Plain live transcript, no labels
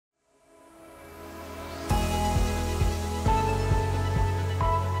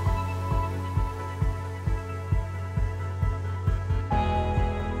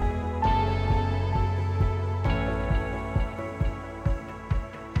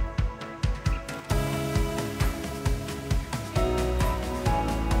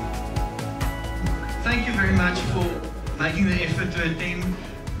very much for making the effort to attend.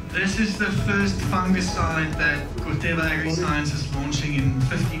 This is the first fungicide that Corteva Agriscience is launching in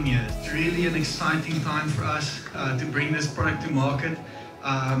 15 years. It's really an exciting time for us to bring this product to market.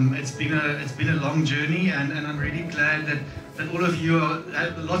 It's been a long journey, and I'm really glad that all of you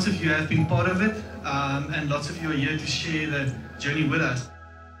lots of you have been part of it, and lots of you are here to share the journey with us.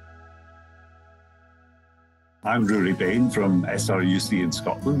 I'm Rory Bain from SRUC in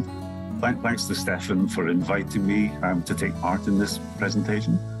Scotland. Thanks to Stefan for inviting me to take part in this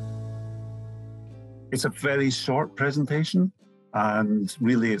presentation. It's a very short presentation, and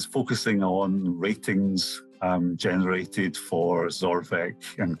really it's focusing on ratings generated for Zorvec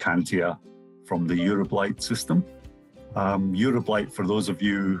and Encantia from the Euroblight system. Euroblight, for those of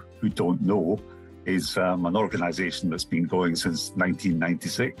you who don't know, is an organisation that's been going since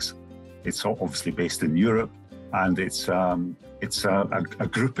 1996. It's obviously based in Europe, and it's a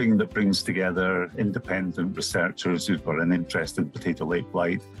grouping that brings together independent researchers who've got an interest in potato late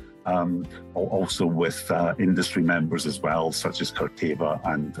blight, also with industry members as well, such as Corteva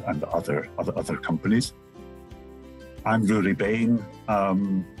and other companies. I'm Rory Bain.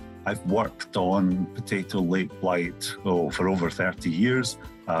 I've worked on potato late blight for over 30 years.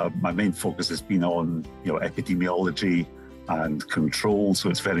 My main focus has been on epidemiology and control, so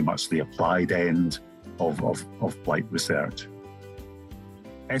it's very much the applied end of blight research.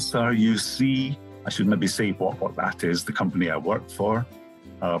 SRUC, I should maybe say what that is, the company I work for.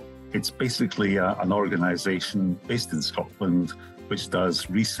 It's basically an organisation based in Scotland which does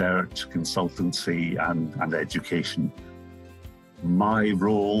research, consultancy and education. My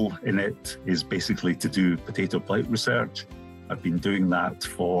role in it is basically to do potato blight research. I've been doing that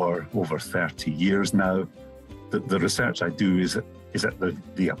for over 30 years now. The research I do is at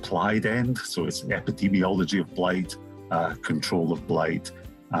the applied end, so it's epidemiology of blight, control of blight,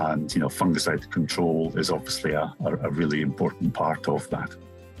 and fungicide control is obviously a really important part of that.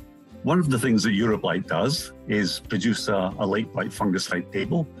 One of the things that Euroblight does is produce a late blight fungicide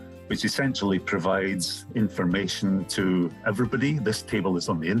table, which essentially provides information to everybody. This table is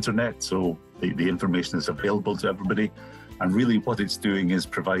on the internet, so the information is available to everybody. And really what it's doing is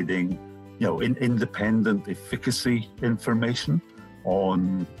providing independent efficacy information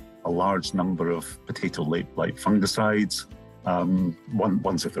on a large number of potato late blight fungicides,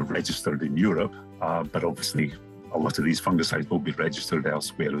 ones that are registered in Europe, but obviously a lot of these fungicides will be registered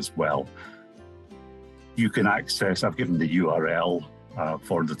elsewhere as well. You can access, I've given the URL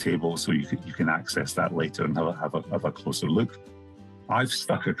for the table, so you can access that later and have a closer look. I've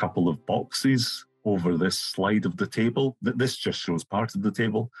stuck a couple of boxes over this slide of the table. This just shows part of the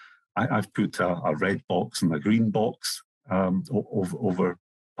table. I've put a red box and a green box over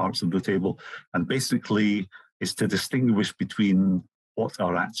parts of the table, and basically is to distinguish between what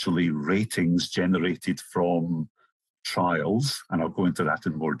are actually ratings generated from trials, and I'll go into that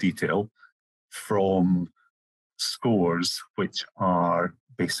in more detail, from scores which are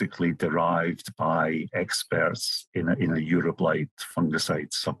basically derived by experts in a Euroblight fungicide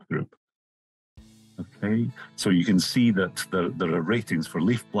subgroup. Okay, so you can see that there are ratings for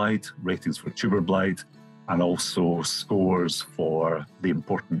leaf blight, ratings for tuber blight, and also scores for the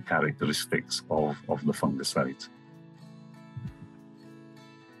important characteristics of the fungicides.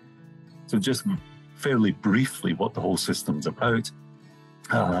 So just fairly briefly what the whole system's about.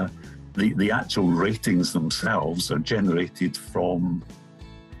 The actual ratings themselves are generated from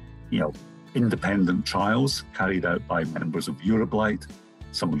independent trials carried out by members of Euroblight,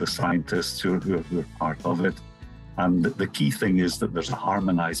 some of the scientists who are part of it. And the key thing is that there's a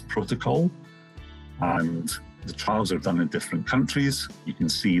harmonized protocol, and the trials are done in different countries. You can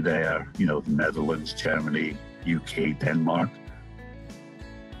see there, the Netherlands, Germany, UK, Denmark.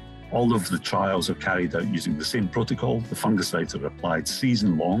 All of the trials are carried out using the same protocol. The fungicides are applied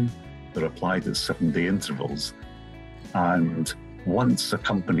season long. They're applied at 7-day intervals. And once a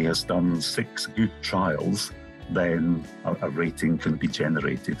company has done 6 good trials, then a rating can be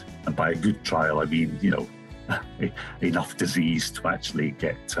generated. And by a good trial, I mean, enough disease to actually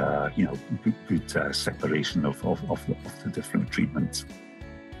get, good separation of the different treatments.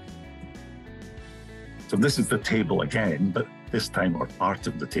 So this is the table again, but this time, or part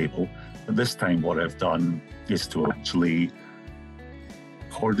of the table. But this time what I've done is to actually,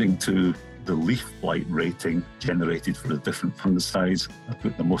 according to the leaf blight rating generated for the different fungicides, I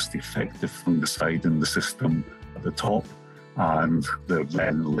put the most effective fungicide in the system at the top, and they're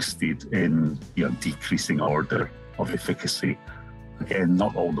then listed in decreasing order of efficacy. Again,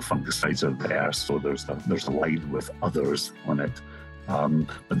 not all the fungicides are there, so there's a line with others on it.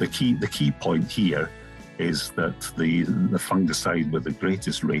 But the key point here is that the fungicide with the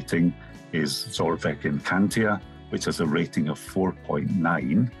greatest rating is Zorvec Encantia, which has a rating of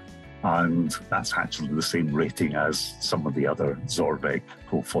 4.9. And that's actually the same rating as some of the other Zorvec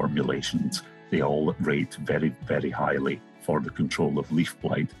co-formulations. They all rate very, very highly for the control of leaf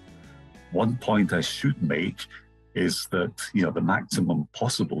blight. One point I should make is that, the maximum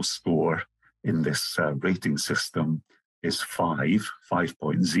possible score in this rating system is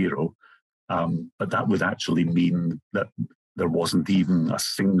 5.0. But that would actually mean that there wasn't even a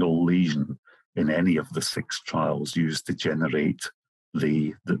single lesion in any of the 6 trials used to generate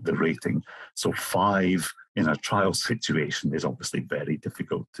the rating. So 5 in a trial situation is obviously very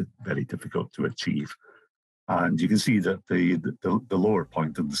difficult to achieve. And you can see that the lower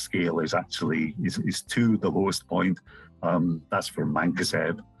point of the scale is actually is 2, the lowest point. That's for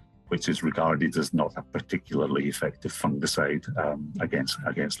mancozeb, which is regarded as not a particularly effective fungicide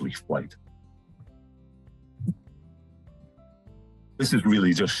against leaf blight. This is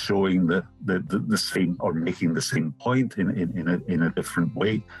really just showing the same, or making the same point in a different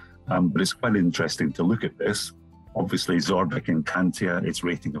way. But it's quite interesting to look at this. Obviously, Zorvec Encantia, its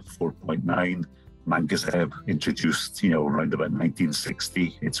rating of 4.9. Mancozeb, introduced, around about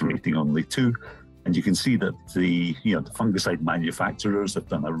 1960, its rating only 2. And you can see that the fungicide manufacturers have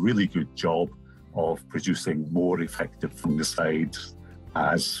done a really good job of producing more effective fungicides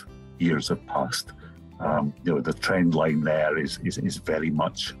as years have passed. The trend line there is very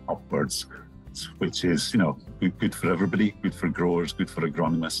much upwards, which is, good for everybody, good for growers, good for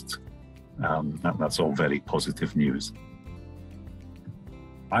agronomists. That's all very positive news.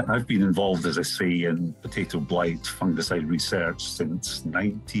 I've been involved, as I say, in potato blight fungicide research since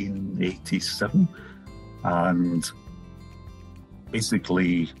 1987. And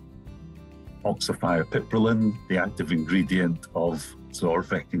basically, oxythiopyprolin, the active ingredient of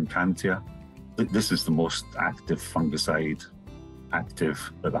Zorvec Encantia, this is the most active fungicide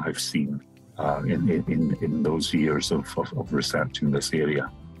that I've seen in those years of researching this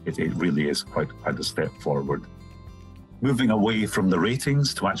area. It really is quite a step forward. Moving away from the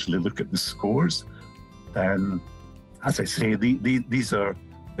ratings to actually look at the scores, then, as I say, these are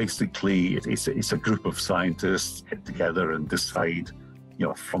basically, it's a group of scientists get together and decide,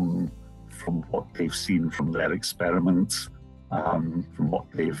 from what they've seen from their experiments, from what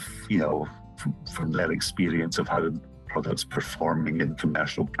they've, from their experience of how the product's performing in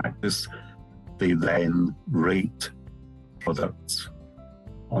commercial practice, they then rate products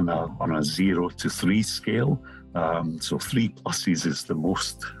on a 0 to 3 scale. So 3 pluses is the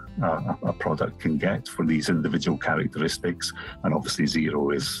most a product can get for these individual characteristics, and obviously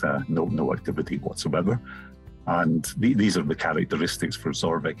 0 is no activity whatsoever. And these are the characteristics for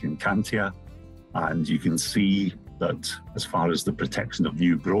Zorvec Encantia, and you can see that as far as the protection of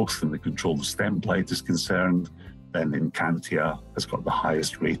new growth and the control of stem blight is concerned, then Encantia has got the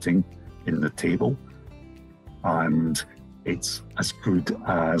highest rating in the table, and it's as good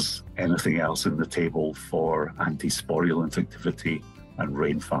as anything else in the table for anti-sporulent activity and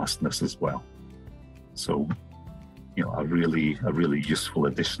rain fastness as well. So, a really useful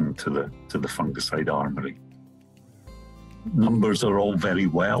addition to the fungicide armory. Numbers are all very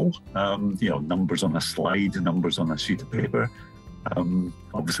well, numbers on a slide, numbers on a sheet of paper.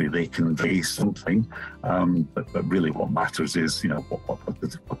 Obviously they convey something, but really what matters is,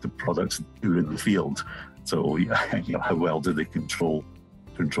 what the products do in the field. So, how well do they control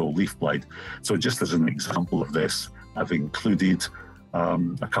leaf blight? So just as an example of this, I've included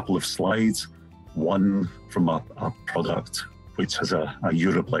a couple of slides, one from a product which has a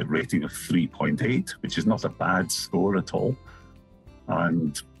Euroblight rating of 3.8, which is not a bad score at all.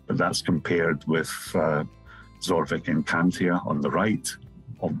 But that's compared with Zorvec Encantia on the right,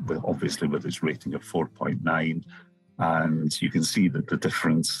 obviously with its rating of 4.9. And you can see that the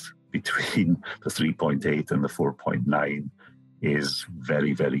difference between the 3.8 and the 4.9 is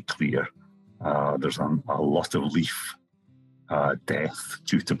very, very clear. There's a lot of leaf death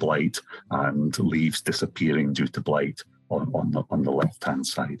due to blight and leaves disappearing due to blight on the left-hand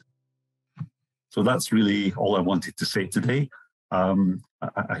side. So that's really all I wanted to say today.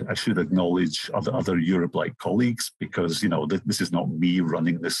 I should acknowledge other Euroblight colleagues, because this is not me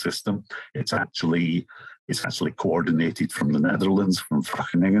running this system. It's actually coordinated from the Netherlands, from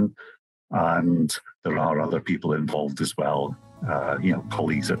Wageningen, and there are other people involved as well.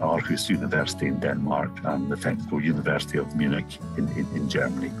 Colleagues at Aarhus University in Denmark and the Technical University of Munich in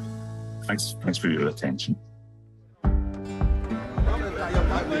Germany. Thanks for your attention.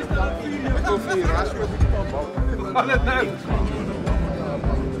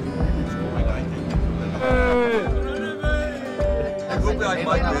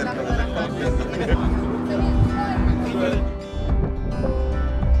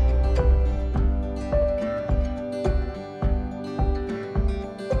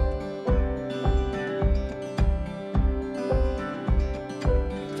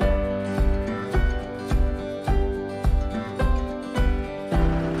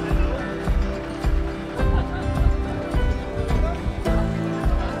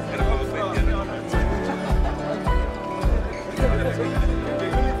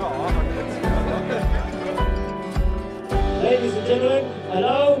 gentlemen.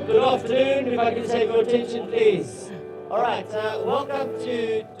 Hello, good afternoon. If I can have your attention, please. All right, welcome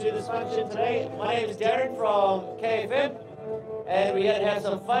to this function today. My name is Darren from KFM, and we had to have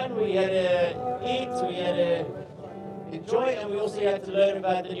some fun. We had to eat, we had to enjoy, and we also had to learn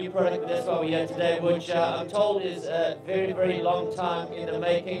about the new product. That's why we're here today, which I'm told is a very, very long time in the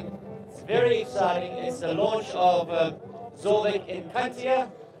making. It's very exciting. It's the launch of Zorvec Encantia,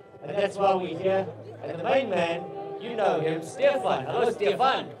 and that's why we're here. And the main man, you know him, Stefan. Hello,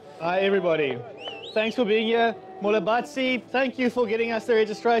 Stefan. Hi, everybody. Thanks for being here. Molabatsi, thank you for getting us the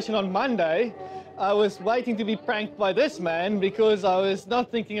registration on Monday. I was waiting to be pranked by this man because I was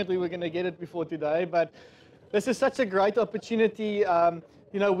not thinking that we were going to get it before today, but this is such a great opportunity.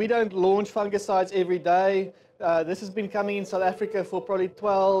 You know, we don't launch fungicides every day. This has been coming in South Africa for probably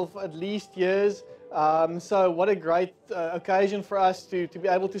 12 at least years. So what a great occasion for us to be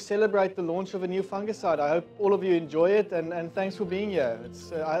able to celebrate the launch of a new fungicide. I hope all of you enjoy it, and thanks for being here.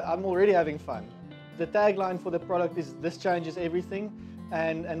 I'm already having fun. The tagline for the product is "This changes everything,"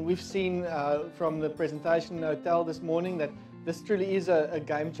 and we've seen from the presentation in the hotel this morning that this truly is a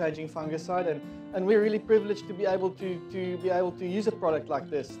game-changing fungicide, and we're really privileged to be able to use a product like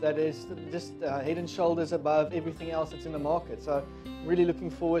this that is just head and shoulders above everything else that's in the market. So really looking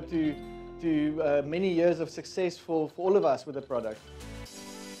forward to many years of success for all of us with the product.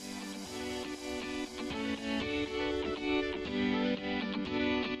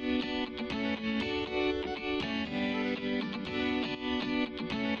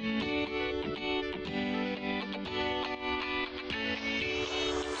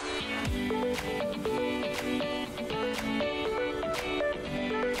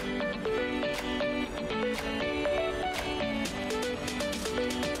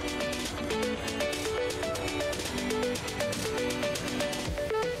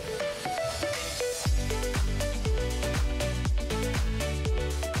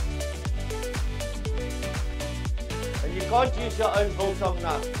 You can't use your own biltong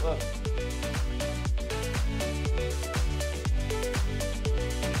now. Look.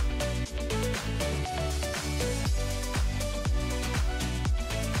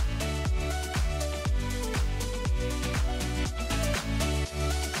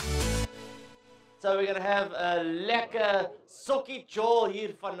 So we're going to have a lekker sokkie jol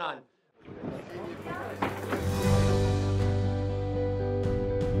hier vandaan.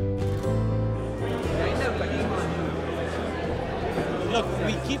 Look,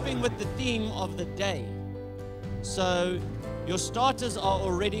 we're keeping with the theme of the day. So your starters are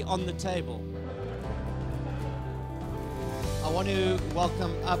already on the table. I want to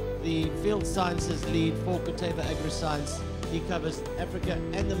welcome up the Field Sciences lead for Corteva Agriscience. He covers Africa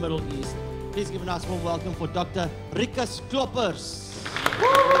and the Middle East. Please give a nice warm welcome for Dr. Rikus Kloppers.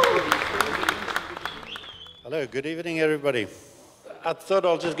 Hello, good evening, everybody. I thought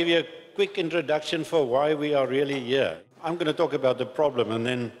I'll just give you a quick introduction for why we are really here. I'm going to talk about the problem and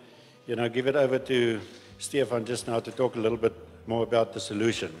then, give it over to Stefan just now to talk a little bit more about the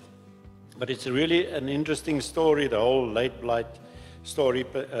solution. But it's really an interesting story, the whole late blight story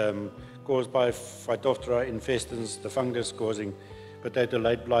caused by Phytophthora infestans, the fungus causing potato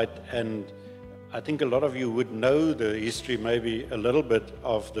late blight. And I think a lot of you would know the history, maybe a little bit,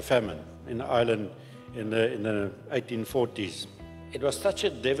 of the famine in Ireland in the 1840s. It was such a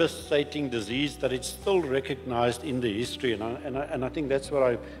devastating disease that it's still recognized in the history, and I think that's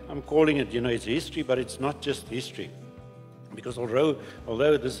what I'm calling it. It's history, but it's not just history, because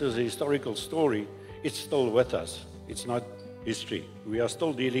although this is a historical story, it's still with us. It's not history. We are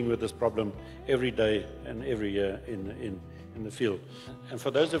still dealing with this problem every day and every year in the field. And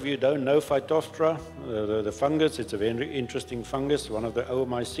for those of you who don't know Phytophthora, the fungus, it's a very interesting fungus, one of the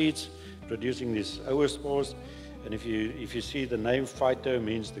oomycetes, producing these oospores. And if you see the name phyto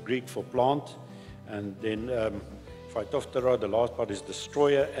means the Greek for plant, and then Phytophthora, the last part, is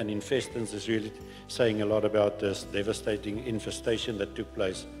destroyer, and infestans is really saying a lot about this devastating infestation that took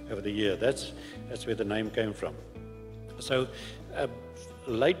place over the year. That's where the name came from. So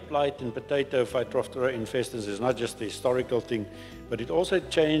late blight in potato Phytophthora infestans is not just the historical thing, but it also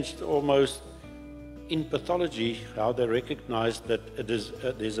changed almost in pathology how they recognized that it is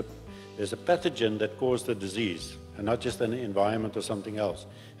there's a pathogen that caused the disease, and not just an environment or something else.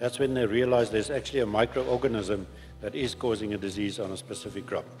 That's when they realized there's actually a microorganism that is causing a disease on a specific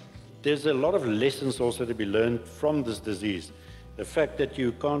crop. There's a lot of lessons also to be learned from this disease. The fact that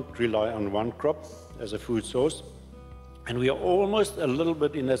you can't rely on one crop as a food source, and we are almost a little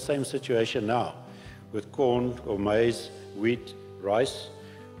bit in that same situation now with corn or maize, wheat, rice.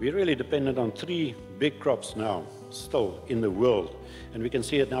 We're really dependent on three big crops now still in the world. And we can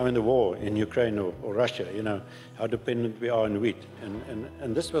see it now in the war in Ukraine or Russia, you know, how dependent we are on wheat.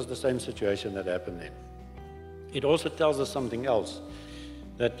 And this was the same situation that happened then. It also tells us something else,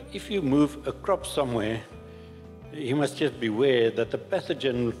 that if you move a crop somewhere, you must just beware that the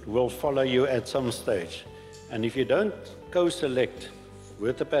pathogen will follow you at some stage. And if you don't co-select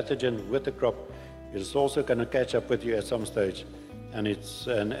with the pathogen, with the crop, it's also going to catch up with you at some stage, and it's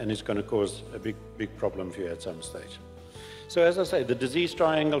going to cause a big problem for you at some stage. So as I say, the disease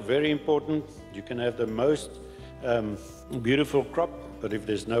triangle, very important. You can have the most beautiful crop, but if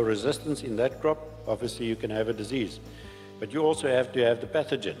there's no resistance in that crop, obviously you can have a disease. But you also have to have the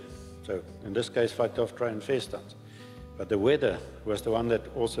pathogen. So in this case, Phytophthora infestans. But the weather was the one that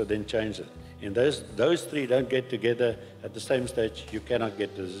also then changed it. And those three don't get together at the same stage, you cannot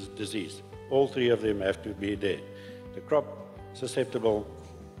get the disease. All three of them have to be there. The crop, susceptible,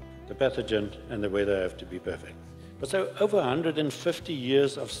 the pathogen, and the weather have to be perfect. But so over 150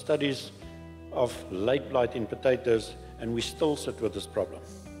 years of studies of late blight in potatoes, and we still sit with this problem.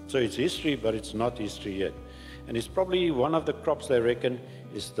 So it's history, but it's not history yet. And it's probably one of the crops, they reckon,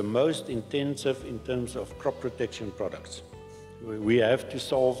 is the most intensive in terms of crop protection products. We have to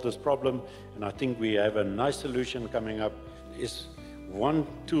solve this problem, and I think we have a nice solution coming up. It's one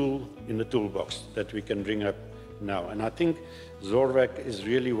tool in the toolbox that we can bring up now. And I think Zorvec is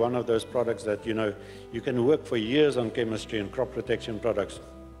really one of those products that, you know, you can work for years on chemistry and crop protection products,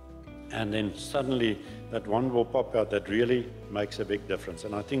 and then suddenly that one will pop out that really makes a big difference.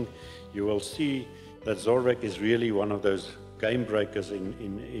 And I think you will see that Zorvec is really one of those game breakers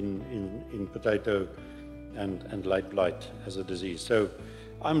in potato and late blight as a disease. So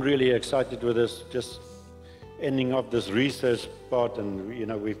I'm really excited with this, just ending off this research part. And you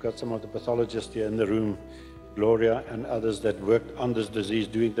know, we've got some of the pathologists here in the room, Gloria and others that worked on this disease,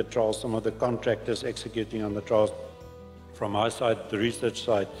 doing the trials, some of the contractors executing on the trials. From our side, the research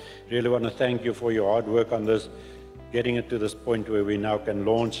side, really want to thank you for your hard work on this, getting it to this point where we now can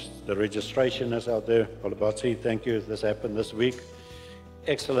launch. The registration is out there. Palabatsi, thank you. This happened this week.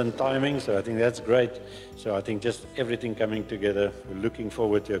 Excellent timing, so I think that's great. So I think just everything coming together. We're looking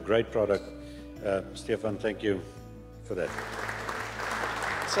forward to a great product. Stefan, thank you for that.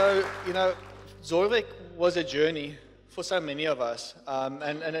 So, you know, Zorvec was a journey for so many of us.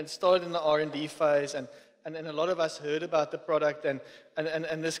 And it started in the R&D phase, and a lot of us heard about the product,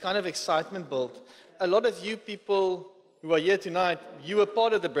 and this kind of excitement built. A lot of you people who are here tonight, you were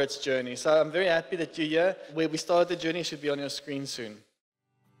part of the Brits journey. So I'm very happy that you're here. Where we started the journey should be on your screen soon.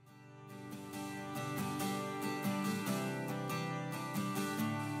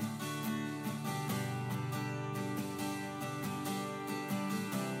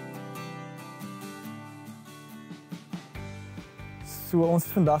 So ons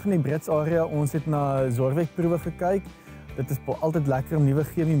is vandag in die Brits area, ons het na Zorvec proewe gekyk. Dit is altyd lekker om nuwe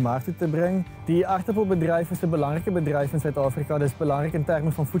chemie mark toe te bring. Die aardappelbedryf is 'n belangrike bedryf in Suid-Afrika. Dit is belangrik in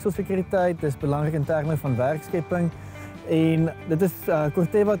terme van voedselsekuriteit, dit is belangrik in terme van werkskepping. En dit is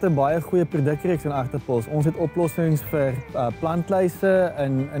Corteva het 'n baie goeie produkreeks in aardappels. Ons het oplossings vir plantluise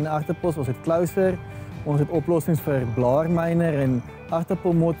in aardappels, ons het closer. Ons het oplossings vir blaarmyner en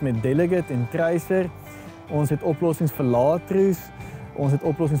aardappelmot met delegate en kruiser. Ons het oplossings vir laatroes. Ons het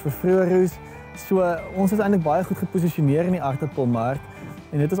oplossings vir vroeëroes. So ons is eintlik baie goed geposisioneer in die aardappelmark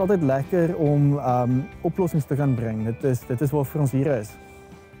en dit is altyd lekker om oplossings te kan bring. Dit is waarvoor ons hier is.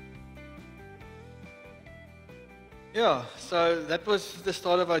 Yeah, so that was the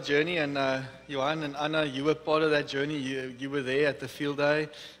start of our journey, and Johan and Anna, you were part of that journey. You were there at the field day.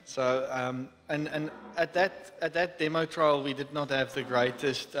 So and at that demo trial, we did not have the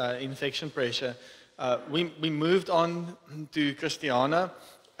greatest infection pressure. We moved on to Christiana,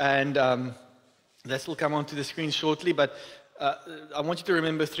 and that will come onto the screen shortly. But I want you to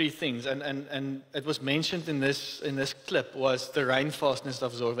remember three things, and it was mentioned in this clip, was the rainfastness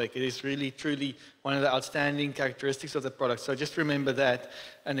of Zorvec. It is really, truly one of the outstanding characteristics of the product. So just remember that,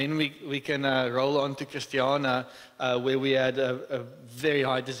 and then we can roll on to Christiana, where we had a very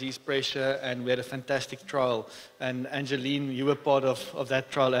high disease pressure, and we had a fantastic trial. And Angeline, you were part of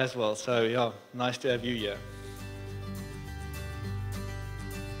that trial as well. So yeah, nice to have you here.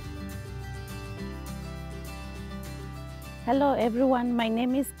 Hello everyone, my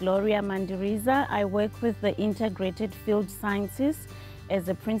name is Gloria Mandiriza. I work with the Integrated Field Sciences as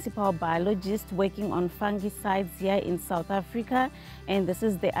a principal biologist working on fungicides here in South Africa, and this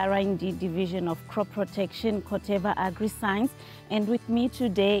is the R&D division of crop protection, Corteva Agriscience. And with me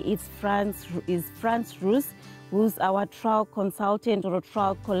today is Franz Roos, who's our trial consultant or a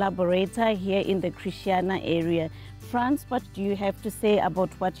trial collaborator here in the Christiana area. Franz, what do you have to say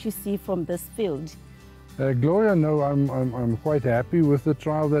about what you see from this field? Gloria, no, I'm quite happy with the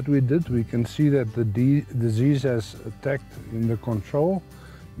trial that we did. We can see that the disease has attacked in the control.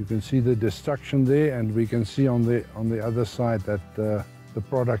 You can see the destruction there, and we can see on the other side that the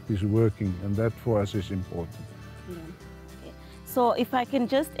product is working, and that for us is important. Yeah. So if I can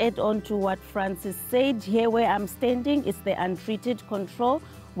just add on to what Francis said, here where I'm standing is the untreated control,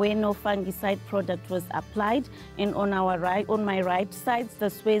 where no fungicide product was applied, and on my right side,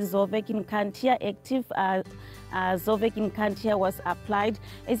 that's where Zorvec Encantia active Zorvec Encantia was applied.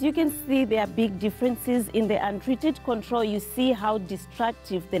 As you can see, there are big differences in the untreated control. You see how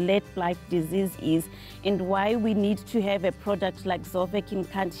destructive the lead blight disease is, and why we need to have a product like Zorvec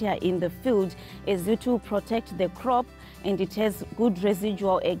Encantia in the field is it will protect the crop, and it has good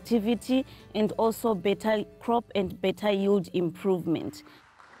residual activity and also better crop and better yield improvement.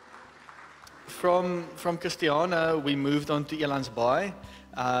 From Christiana, we moved on to Elandsbaai,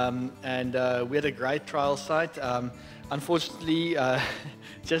 and we had a great trial site. Unfortunately,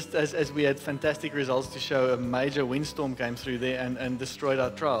 just as we had fantastic results to show, a major windstorm came through there and destroyed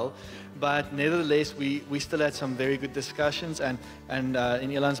our trial. But nevertheless, we still had some very good discussions, and in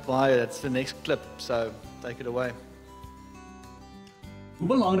Elandsbaai, that's the next clip, so take it away. Hoe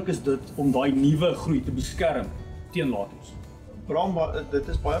belangrik is dit om daai nuwe groei te beskerm teen laatros? Bram, dit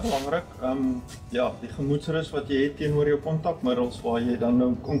is baie belangrik. Ja, die gemoedsrus wat jy het teenoor jou kontakmiddels waar jy dan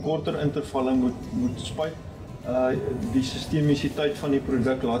nou in korter intervalle moet spuit. Die sistemisiteit van die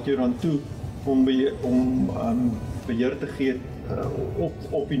produk laat jou dan toe om beheer te gee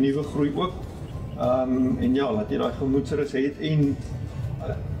op die nuwe groei ook. En ja, laat jy daai gemoedsrus het, en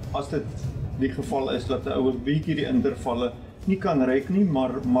as dit die geval is dat 'n ou 'n bietjie die intervalle nie kan reik nie,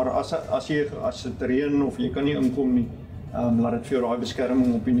 maar as dit reën of jy kan nie inkom nie, laat dit vir jou daai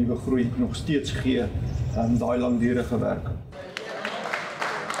beskerming op die nuwe groei nog steeds gee, daai langdurige werk.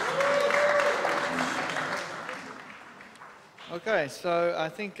 Okay, so I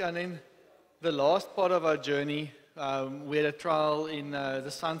think the last part of our journey, we had a trial in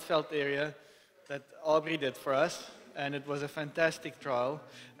the Sandveld area that Agri did for us, and it was a fantastic trial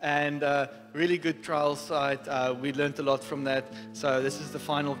and really good trial site. We learned a lot from that. So this is the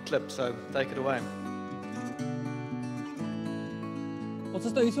final clip, so take it away. Ons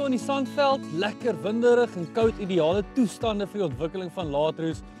is nou hier so in die Sandveld, lekker winderig en koud, ideale toestande vir die ontwikkeling van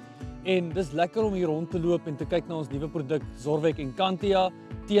laatros. En dis lekker om hier rond te loop en te kyk na ons nuwe produk Zorvec Encantia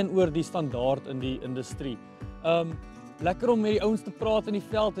teenoor die standaard in die industrie. Lekker om met die ouens te praat in die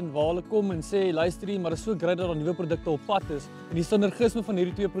veld en waar hulle kom en sê, luister hier, maar dit is so great dat daar nuwe produkte op pad is. En die sinergisme van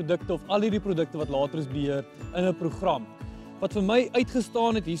hierdie twee produkte of al hierdie produkte wat laatros beheer in 'n program. Wat vir my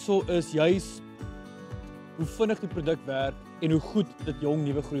uitgestaan het hierso is juis hoe vinnig die produk werk en hoe goed dit jong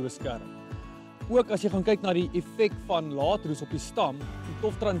nuwe groei beskerm. Ook as jy gaan kyk na die effek van laatros op die stam, die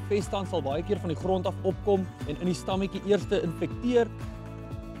toftrainpestan sal baie keer van die grond af opkom en in die stammetjie eers infekteer.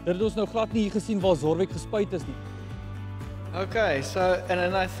 Dit het ons nou glad nie hier gesien waar Zorvec gespuit is nie. Okay, so,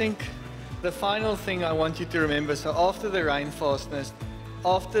 and I think the final thing I want you to remember, so after the rainfastness,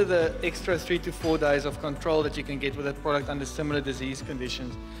 after the extra 3 to 4 days of control that you can get with a product under similar disease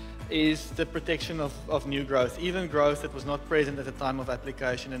conditions, is the protection of new growth, even growth that was not present at the time of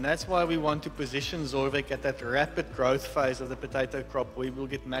application. And that's why we want to position Zorvec at that rapid growth phase of the potato crop where we will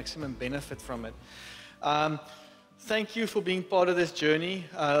get maximum benefit from it. Thank you for being part of this journey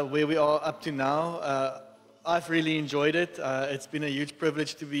where we are up to now. I've really enjoyed it. It's been a huge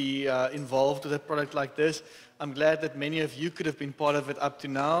privilege to be involved with a product like this. I'm glad that many of you could have been part of it up to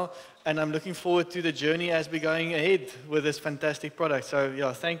now, and I'm looking forward to the journey as we're going ahead with this fantastic product. So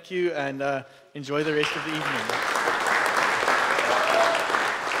yeah, thank you, and enjoy the rest of the evening.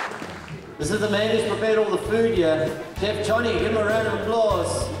 This is the man who's prepared all the food here. Chef Johnny, give him a round of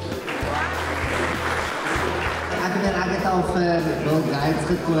applause. Ek het al vir Bill Gates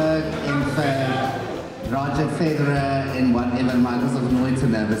gekook en vir Roger Federer en whatever, maar ek is nog nooit so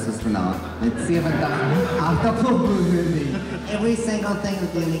nervous as vanavond. Met 70 aardappelboeren nie. Every single thing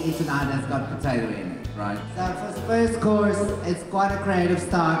that we're going to eat tonight has got potato in it, right? So for the first course, it's quite a creative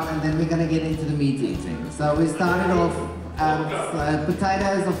start, and then we're going to get into the meat eating. So we started off,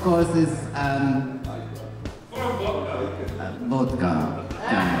 potatoes of course is vodka.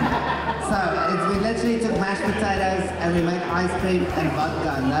 So we literally took mashed potatoes and we made ice cream and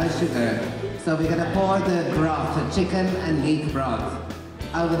vodka, no sugar. So we're going to pour the broth, the chicken and leek broth,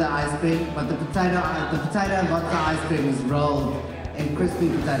 over the ice cream, but the potato and vodka ice cream is rolled in crispy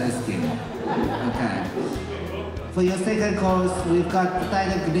potato skin. Okay. For your second course, we've got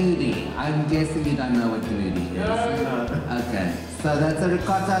potato gnudi. I'm guessing you don't know what gnudi is. Okay. So that's a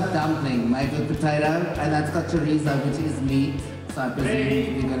ricotta dumpling made with potato, and that's got chorizo, which is meat. So I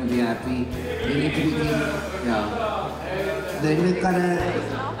presume you're going to be happy. You need to be yeah. Then we've got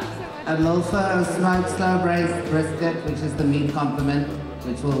a loafer of smoked slow braised brisket, which is the meat complement,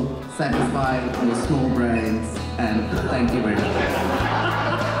 which will satisfy your small brains. And thank you very much.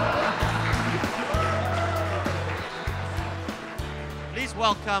 Please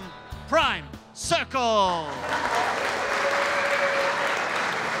welcome Prime Circle.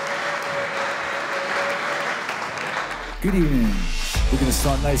 Good evening. We're gonna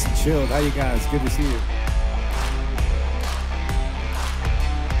start nice and chilled. How you guys? Good to see you.